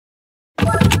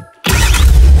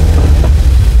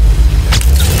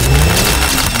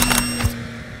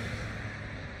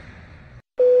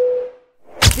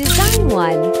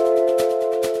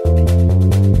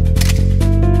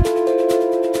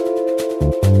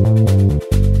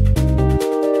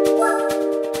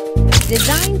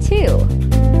Design 2.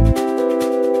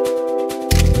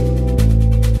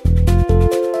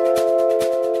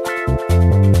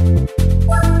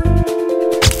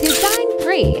 Design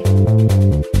 3.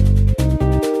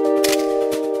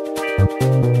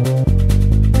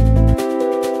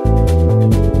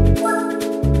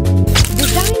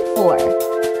 Design 4.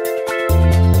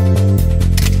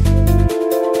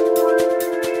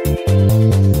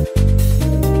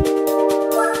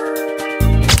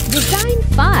 Design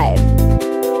 5.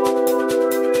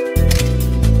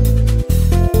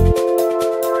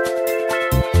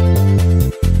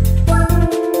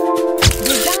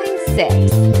 Design 6.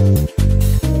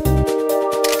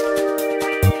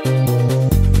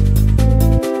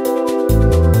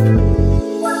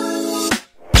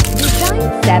 Design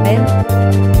 7.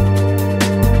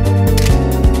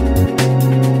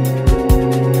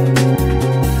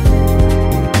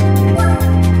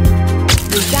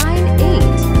 Design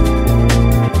 8.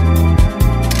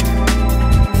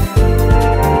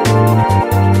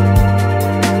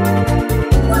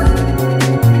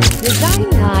 Design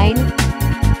 9.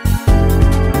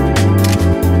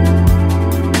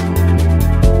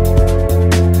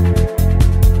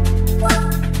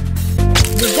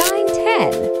 Design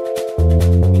 10.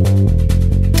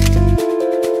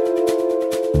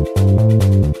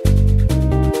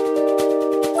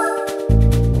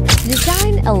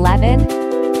 Design 11.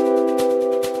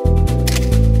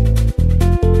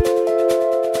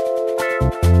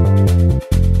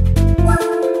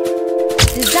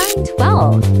 Design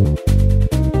 12.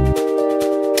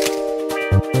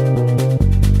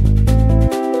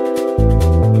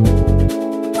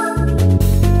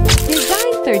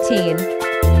 Design 13.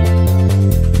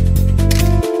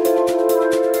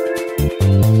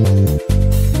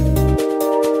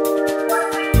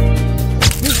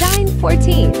 Design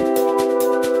 14.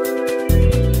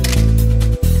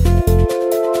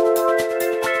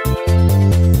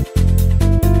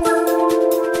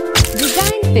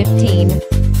 Design 15.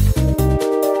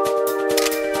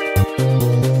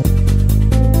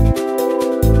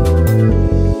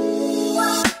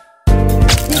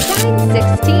 Design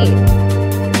 16.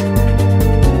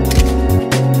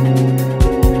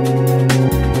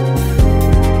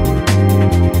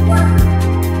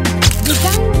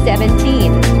 Design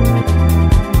 17.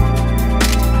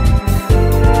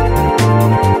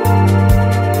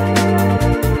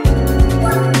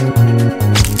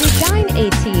 Design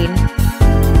 18.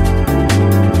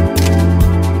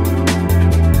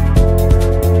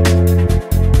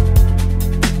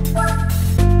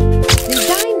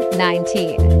 Design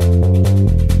 19.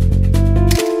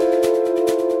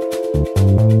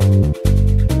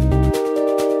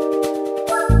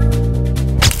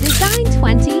 Design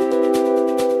 20.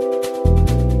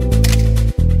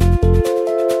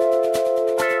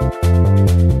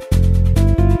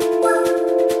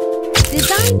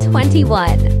 Design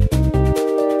 21.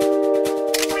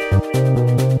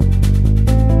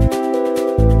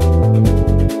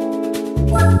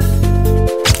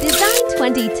 Design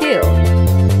 22.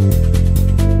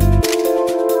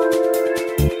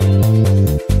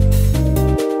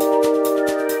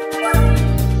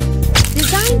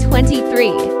 Design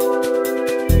 23.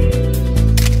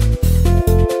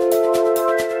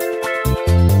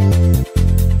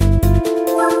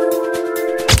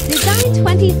 Design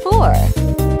 24.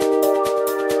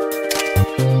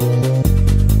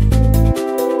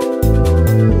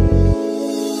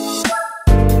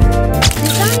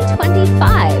 Design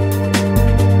 25.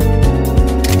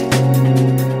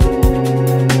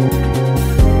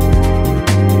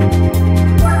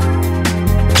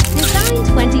 Design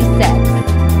 26.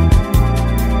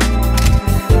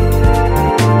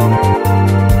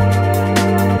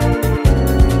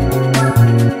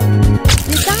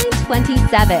 Design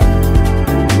 27.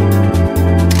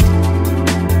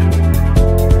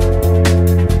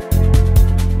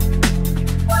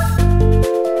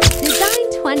 Design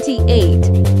 28.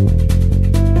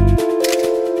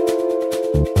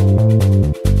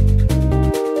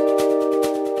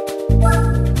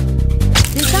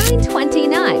 Design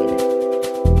 29.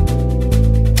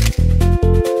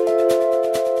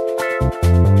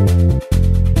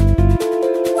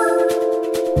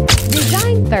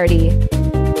 Design 30.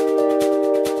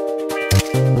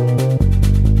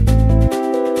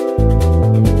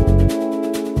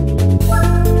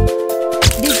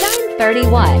 Design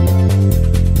 31.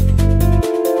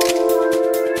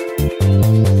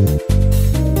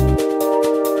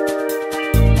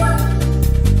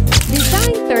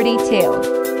 Design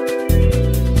 32.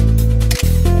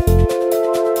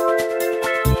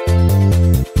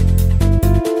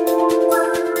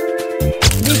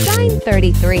 Design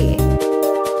 33.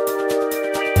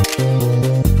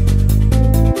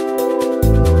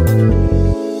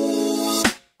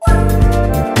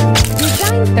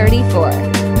 34.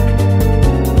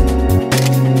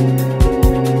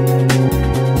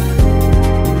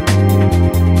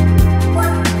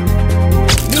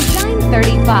 Design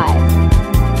 35.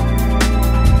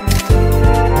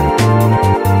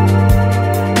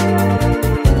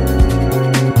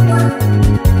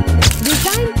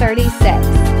 Design 36.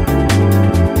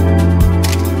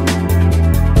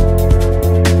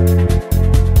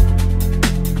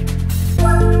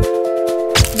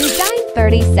 Design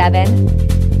 37.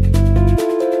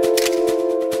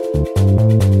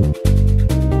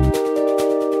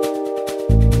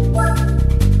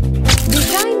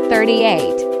 Design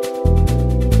 38.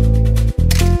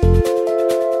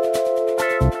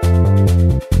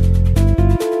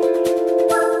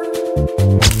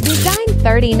 Design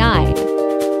 39.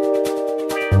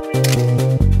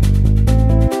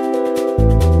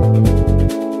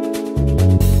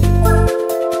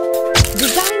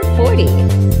 Design 40.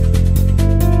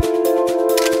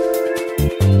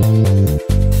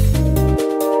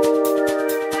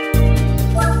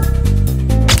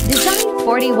 Design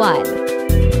 41.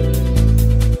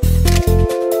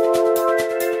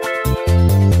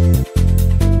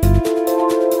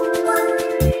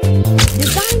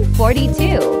 Design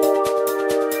 42.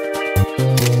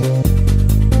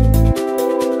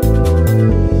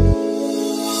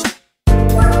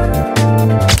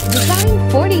 Design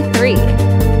 43.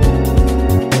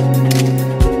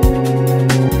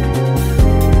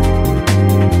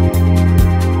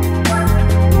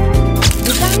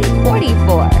 Design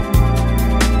 44.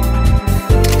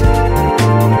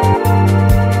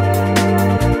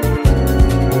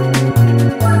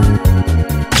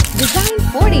 Design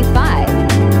 45.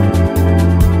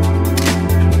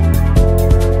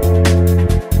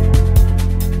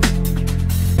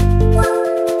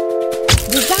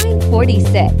 Design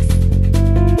 46.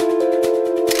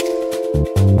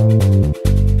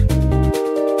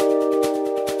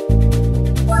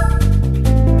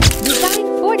 Design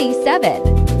 47.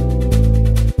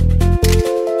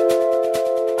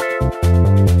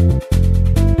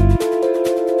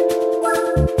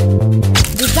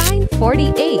 Design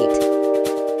 48.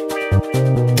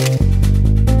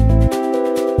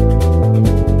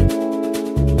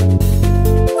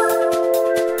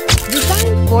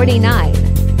 Design 49.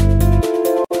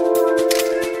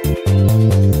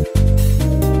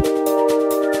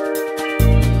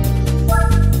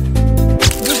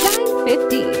 Design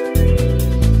 50.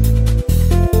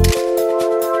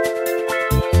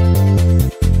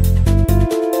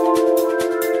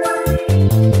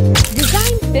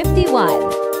 Design 51.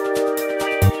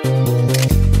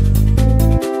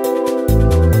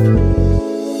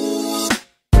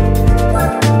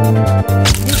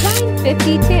 Design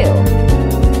 52.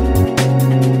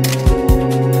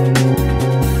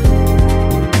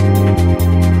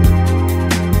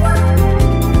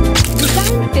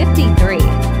 Design 53.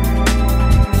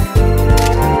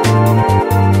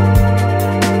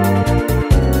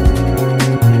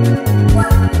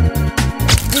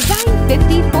 Design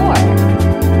 54.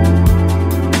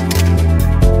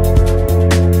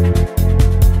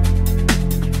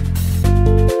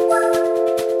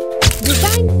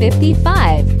 Design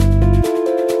 55.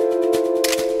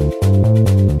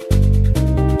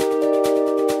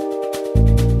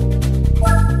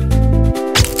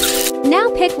 Now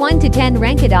pick 1 to 10,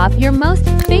 rank it off your most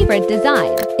favorite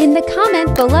design in the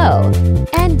comment below.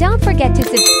 And don't forget to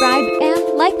subscribe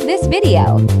and like this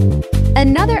video.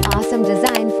 Another awesome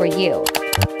design for you.